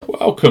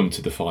Welcome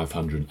to the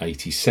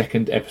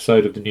 582nd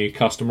episode of the New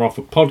Customer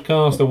Offer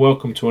podcast, and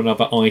welcome to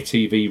another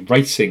ITV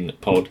Racing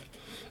pod.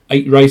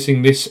 8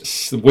 racing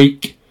this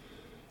week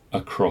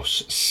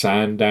across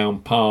Sandown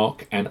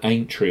Park and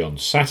Aintree on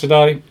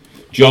Saturday.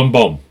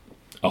 Jonbon,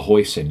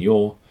 Ahoy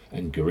Senor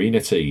and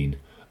Gurinatine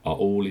are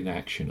all in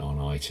action on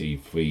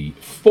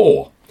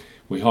ITV4.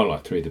 We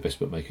highlight 3 of the best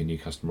bookmaker new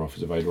customer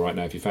offers available right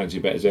now. If you fancy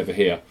a bet as ever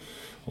here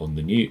on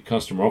the New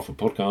Customer Offer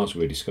podcast,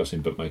 we're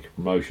discussing bookmaker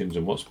promotions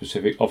and what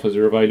specific offers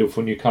are available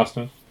for new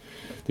customers.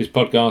 This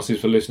podcast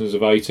is for listeners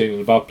of 18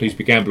 and above. Please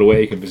be gamble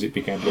aware. You can visit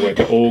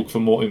begambleaware.org for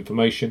more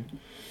information.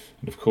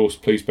 And of course,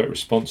 please bet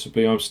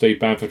responsibly. I'm Steve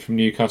Bamford from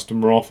New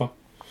Customer Offer.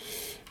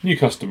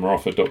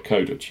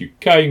 newcustomeroffer.co.uk. You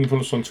can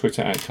follow us on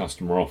Twitter at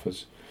Customer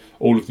Offers.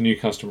 All of the new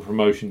customer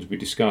promotions we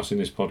discuss in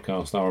this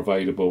podcast are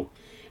available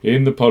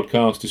in the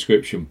podcast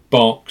description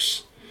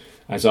box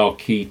as our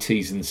key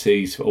T's and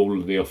C's for all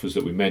of the offers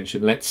that we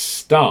mentioned. Let's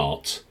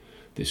start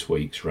this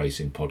week's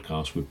racing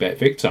podcast with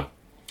BetVictor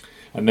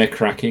and their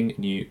cracking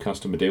new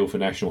customer deal for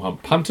National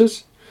Hunt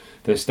punters.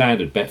 Their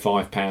standard bet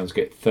 £5,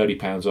 get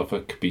 £30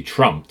 offer could be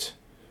trumped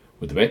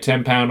with the bet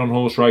 £10 on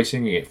horse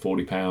racing and get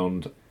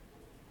 £40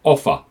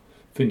 offer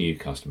for new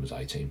customers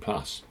 18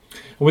 plus.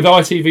 And with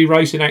ITV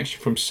racing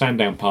action from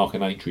Sandown Park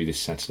and Aintree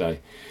this Saturday,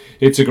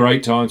 it's a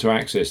great time to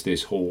access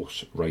this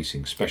horse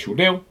racing special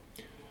deal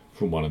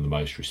from one of the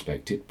most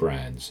respected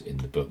brands in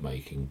the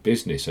bookmaking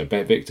business. So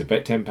BetVictor,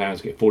 bet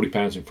 £10, get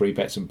 £40 in free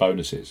bets and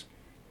bonuses.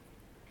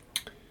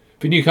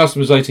 For new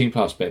customers 18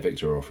 plus,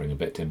 BetVictor are offering a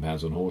bet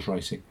 £10 on horse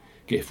racing,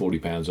 get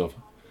 £40 offer.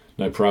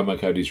 No promo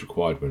code is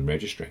required when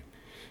registering.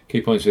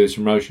 Key points for this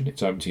promotion: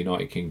 it's open to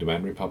United Kingdom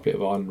and Republic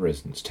of Ireland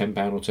residents. £10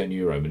 or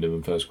 €10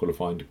 minimum first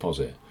qualifying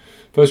deposit.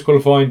 First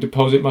qualifying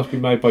deposit must be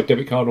made by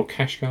debit card or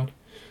cash card.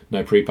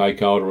 No prepaid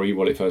card or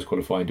e-wallet first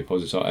qualifying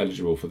deposits are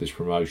eligible for this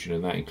promotion,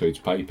 and that includes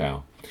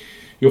PayPal.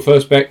 Your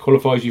first bet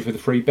qualifies you for the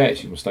free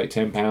bets. You must stake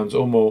 £10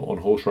 or more on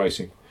horse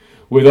racing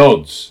with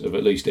odds of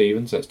at least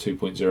evens, that's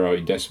 2.0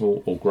 in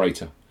decimal or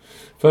greater.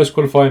 First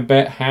qualifying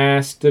bet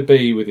has to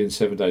be within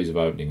 7 days of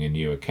opening a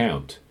new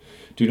account.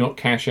 Do not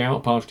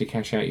partially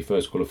cash out your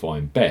first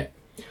qualifying bet.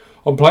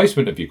 On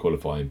placement of your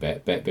qualifying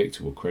bet,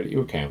 BetVictor will credit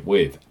your account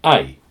with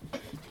a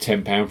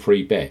 £10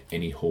 free bet,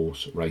 any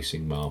horse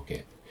racing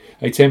market.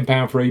 A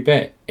 £10 free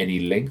bet, any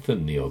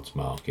lengthen the odds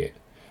market.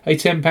 A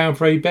 £10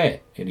 free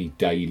bet, any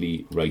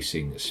daily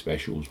racing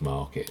specials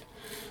market.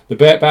 The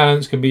bet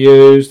balance can be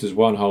used as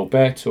one whole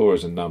bet or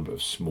as a number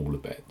of smaller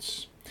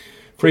bets.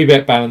 Free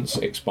bet balance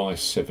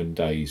expires 7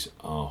 days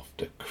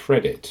after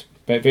credit.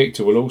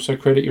 BetVictor will also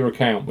credit your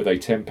account with a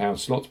 £10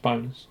 slots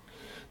bonus.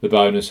 The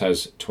bonus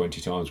has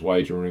 20 times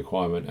wagering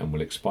requirement and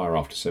will expire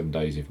after 7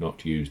 days if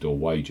not used or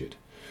wagered.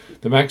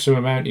 The maximum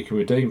amount you can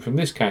redeem from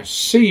this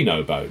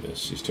casino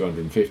bonus is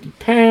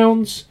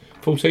 £250.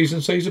 Full T's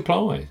and C's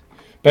apply.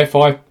 Bet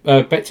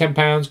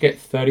 £10, get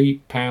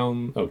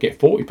 £30 or get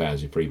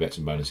 £40 in free bets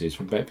and bonuses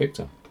from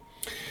BetVictor.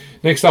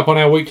 Next up on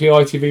our weekly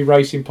ITV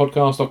racing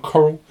podcast are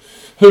Coral,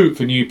 who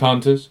for new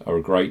punters are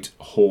a great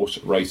horse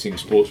racing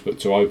sportsbook.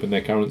 To open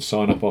their current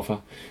sign-up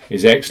offer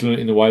is excellent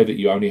in the way that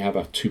you only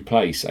have to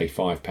place a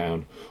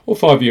 £5 or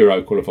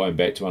 €5 qualifying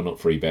bet to unlock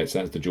free bets.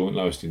 That's the joint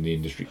lowest in the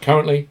industry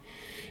currently.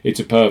 It's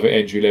a perfect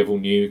entry-level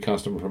new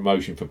customer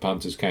promotion for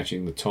punters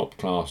catching the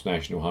top-class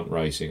National Hunt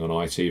racing on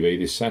ITV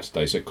this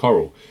Saturday. So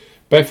Coral,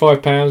 bet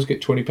 £5, get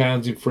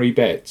 £20 in free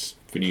bets.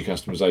 For new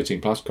customers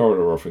 18 plus,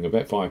 Coral are offering a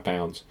bet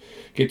 £5,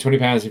 get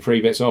 £20 in free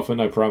bets offer.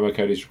 No promo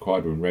code is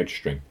required when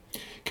registering.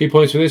 Key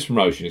points for this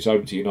promotion: it's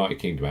open to United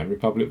Kingdom and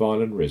Republic of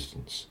Ireland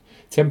residents.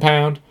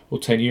 £10 or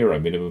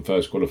 €10 minimum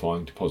first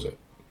qualifying deposit.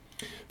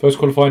 First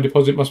qualifying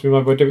deposit must be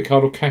made by debit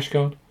card or cash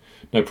card.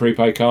 No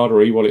prepaid card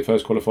or e-wallet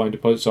first qualifying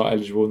deposits are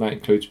eligible, and that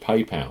includes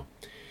PayPal.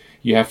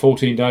 You have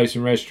 14 days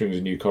from registering as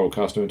a new Coral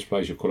customer to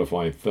place your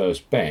qualifying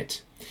first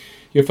bet.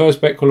 Your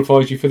first bet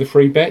qualifies you for the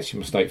free bets. You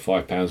must stake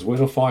 £5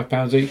 win or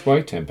 £5 each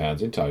way,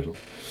 £10 in total,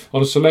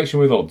 on a selection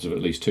with odds of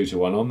at least 2 to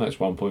 1 on, that's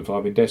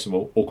 1.5 in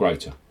decimal or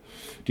greater.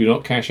 Do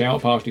not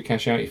partially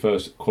cash out your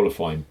first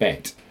qualifying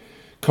bet.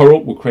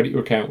 Coral will credit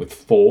your account with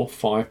 4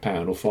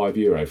 £5 or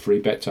 €5 free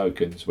bet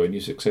tokens when you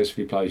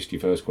successfully placed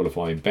your first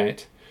qualifying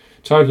bet,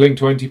 totaling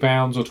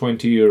 £20 or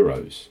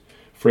 €20.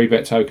 Free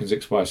bet tokens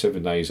expire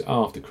 7 days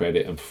after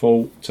credit, and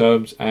full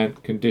terms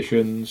and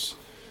conditions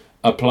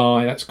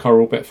apply. That's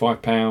Coral, bet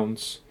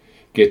 £5,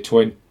 get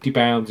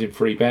 £20 in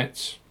free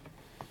bets.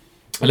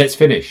 And let's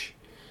finish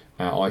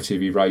our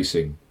ITV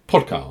Racing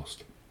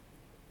podcast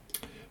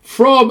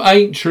from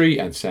Aintree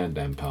and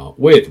Sandown Park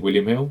with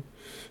William Hill,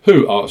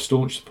 who are a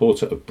staunch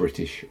supporter of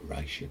British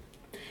racing.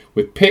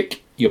 With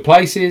pick your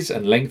places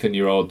and lengthen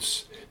your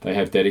odds, they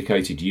have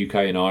dedicated UK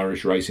and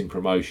Irish racing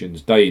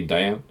promotions day in,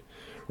 day out.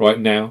 Right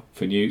now,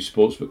 for new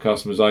sportsbook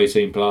customers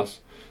 18 plus,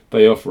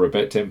 they offer a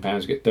bet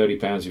 £10, get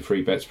 £30 in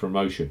free bets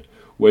promotion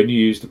when you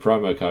use the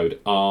promo code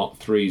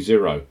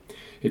R30.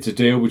 It's a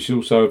deal which is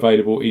also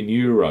available in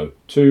Euro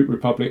to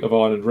Republic of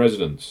Ireland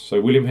residents. So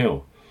William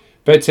Hill,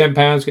 bet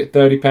 £10, get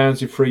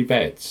 £30 in free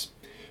bets.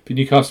 For For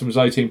new customers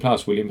 18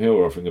 plus, William Hill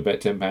are offering a bet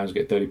 £10,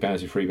 get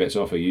 £30 in free bets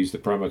offer. Use the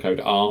promo code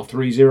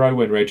R30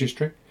 when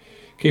registering.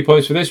 Key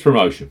points for this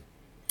promotion.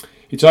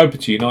 It's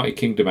open to United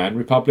Kingdom and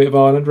Republic of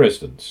Ireland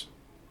residents.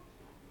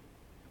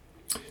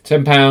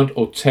 £10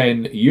 or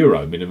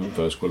 €10 minimum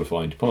first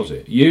qualifying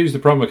deposit. Use the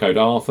promo code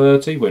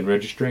R30 when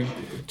registering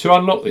to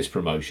unlock this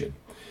promotion.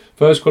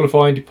 First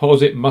qualifying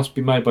deposit must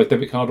be made by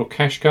debit card or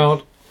cash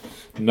card.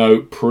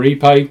 No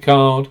prepaid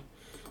card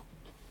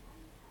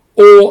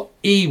or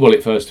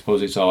e-wallet first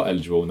deposits are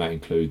eligible, and that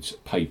includes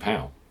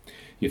PayPal.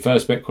 Your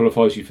first bet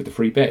qualifies you for the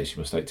free bets. You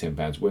must take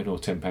 £10 win or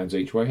 £10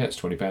 each way. That's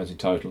 £20 in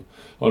total.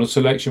 On a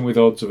selection with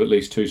odds of at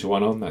least 2 to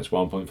 1 on, that's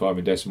 1.5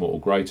 in decimal or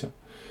greater.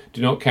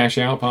 Do not cash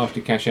out.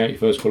 Partially cash out your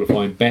first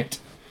qualifying bet.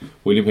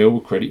 William Hill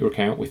will credit your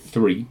account with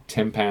 3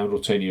 £10 or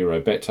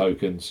 €10 bet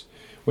tokens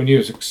when you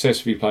have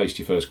successfully placed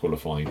your first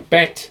qualifying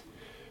bet.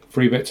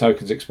 Free bet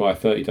tokens expire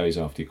 30 days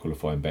after your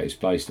qualifying bet is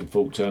placed, and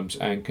full terms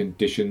and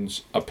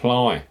conditions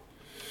apply.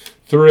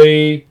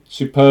 3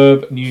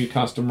 superb new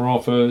customer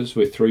offers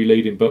with 3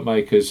 leading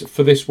bookmakers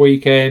for this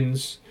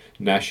weekend's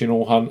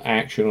National Hunt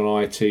Action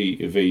on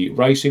ITV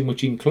Racing,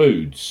 which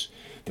includes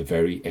the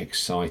very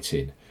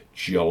exciting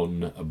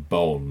John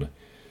Bonn.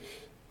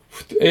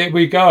 Here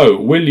we go.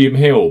 William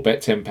Hill,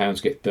 bet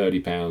 £10, get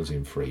 £30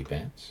 in free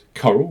bets.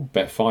 Coral,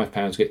 bet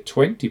 £5, get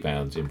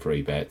 £20 in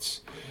free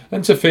bets.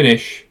 And to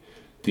finish,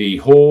 the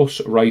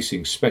horse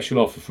racing special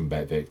offer from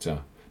BetVictor.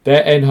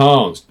 They're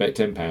enhanced, bet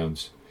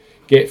 £10,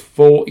 get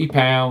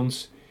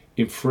 £40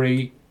 in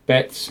free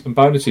bets and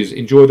bonuses.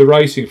 Enjoy the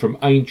racing from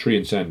Aintree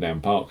and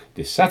Sandown Park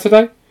this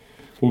Saturday.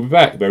 We'll be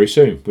back very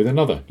soon with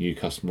another new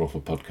customer offer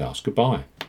podcast. Goodbye.